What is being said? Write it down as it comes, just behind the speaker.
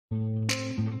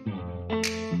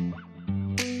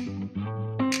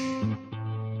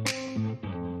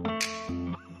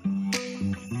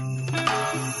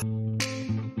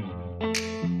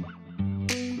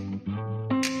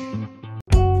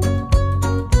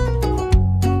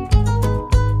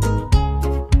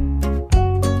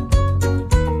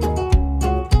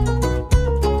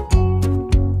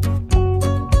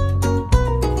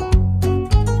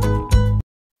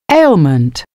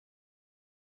ailment,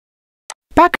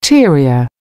 bacteria,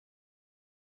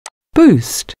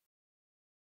 boost,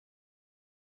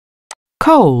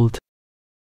 cold,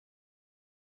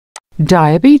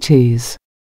 diabetes,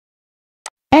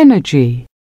 energy,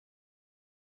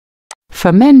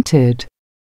 fermented,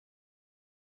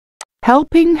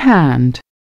 helping hand,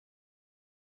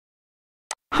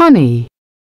 honey,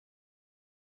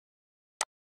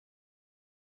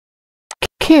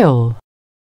 kill,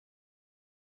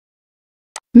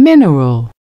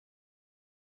 mineral,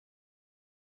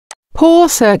 poor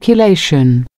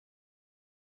circulation,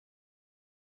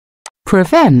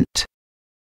 prevent,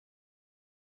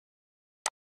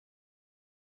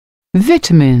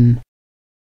 vitamin,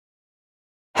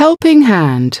 helping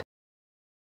hand,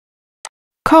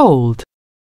 cold,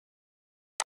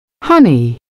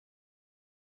 honey,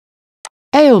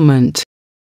 ailment,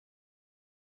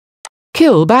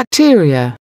 kill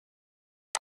bacteria,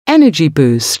 energy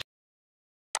boost,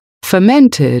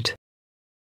 fermented,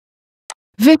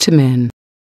 vitamin,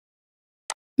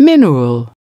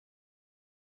 mineral,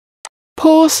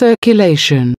 poor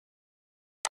circulation,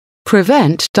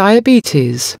 prevent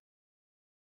diabetes.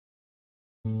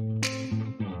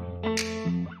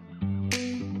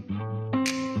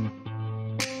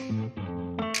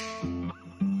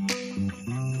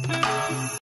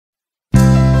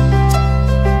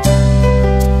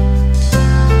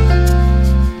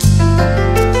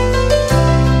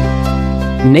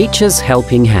 Nature's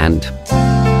helping hand.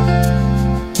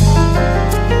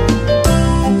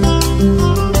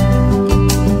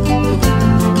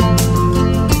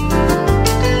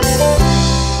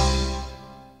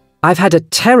 I've had a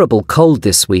terrible cold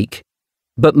this week,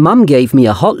 but Mum gave me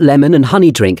a hot lemon and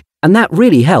honey drink, and that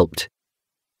really helped.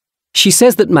 She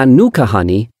says that Manuka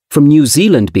honey, from New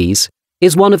Zealand bees,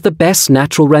 is one of the best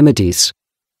natural remedies.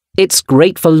 It's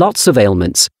great for lots of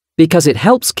ailments because it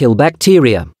helps kill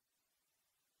bacteria.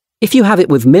 If you have it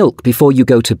with milk before you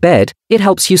go to bed, it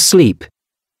helps you sleep.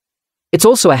 It's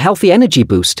also a healthy energy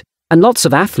boost, and lots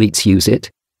of athletes use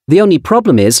it. The only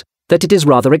problem is that it is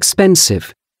rather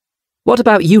expensive. What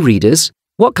about you, readers?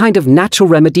 What kind of natural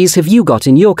remedies have you got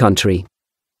in your country?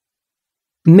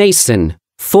 Mason,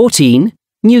 14,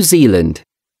 New Zealand,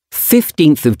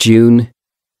 15th of June,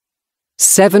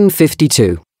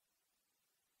 7:52.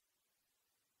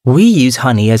 We use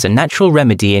honey as a natural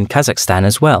remedy in Kazakhstan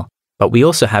as well, but we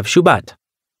also have shubat.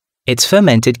 It's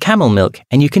fermented camel milk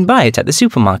and you can buy it at the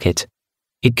supermarket.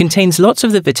 It contains lots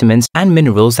of the vitamins and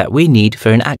minerals that we need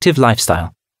for an active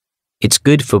lifestyle. It's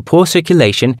good for poor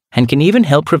circulation and can even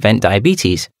help prevent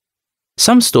diabetes.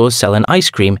 Some stores sell an ice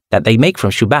cream that they make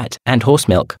from shubat and horse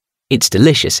milk. It's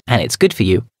delicious and it's good for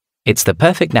you. It's the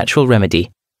perfect natural remedy.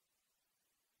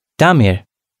 Damir,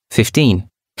 15,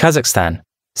 Kazakhstan,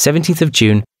 17th of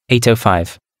June,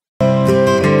 8:05.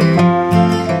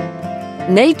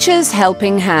 Nature's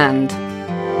helping hand.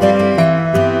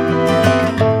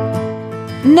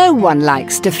 No one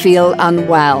likes to feel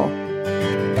unwell.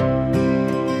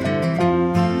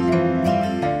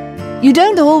 You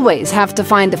don't always have to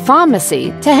find a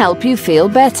pharmacy to help you feel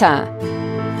better.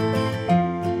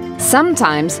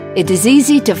 Sometimes it is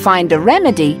easy to find a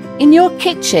remedy in your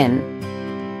kitchen.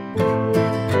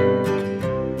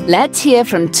 Let's hear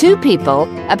from two people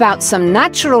about some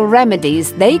natural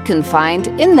remedies they can find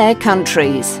in their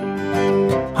countries.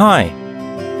 Hi,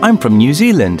 I'm from New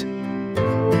Zealand.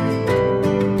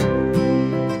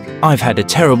 I've had a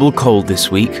terrible cold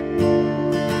this week.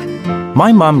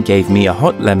 My mum gave me a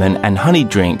hot lemon and honey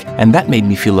drink, and that made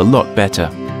me feel a lot better.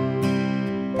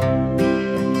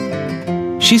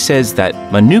 She says that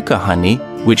Manuka honey,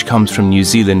 which comes from New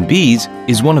Zealand bees,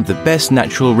 is one of the best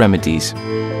natural remedies.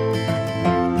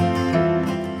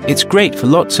 It's great for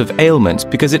lots of ailments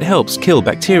because it helps kill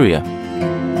bacteria.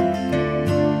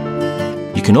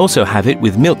 You can also have it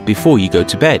with milk before you go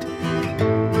to bed.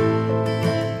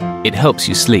 It helps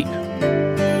you sleep.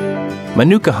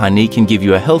 Manuka honey can give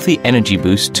you a healthy energy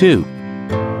boost too.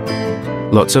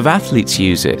 Lots of athletes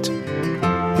use it.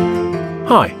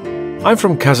 Hi, I'm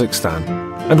from Kazakhstan,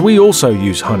 and we also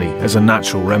use honey as a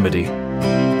natural remedy.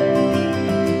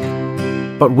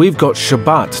 But we've got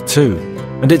shubat too,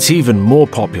 and it's even more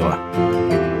popular.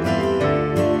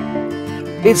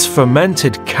 It's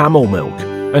fermented camel milk,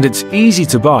 and it's easy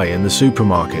to buy in the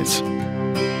supermarkets.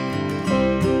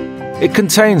 It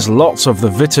contains lots of the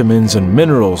vitamins and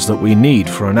minerals that we need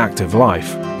for an active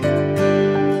life.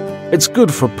 It's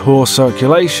good for poor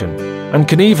circulation and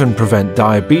can even prevent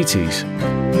diabetes.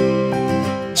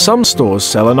 Some stores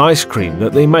sell an ice cream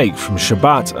that they make from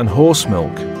shubat and horse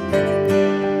milk.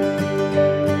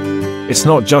 It's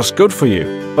not just good for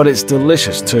you, but it's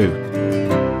delicious too.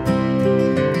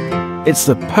 It's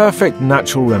the perfect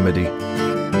natural remedy.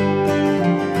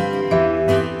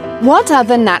 What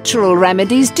other natural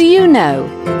remedies do you know?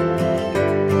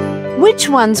 Which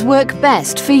ones work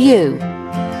best for you?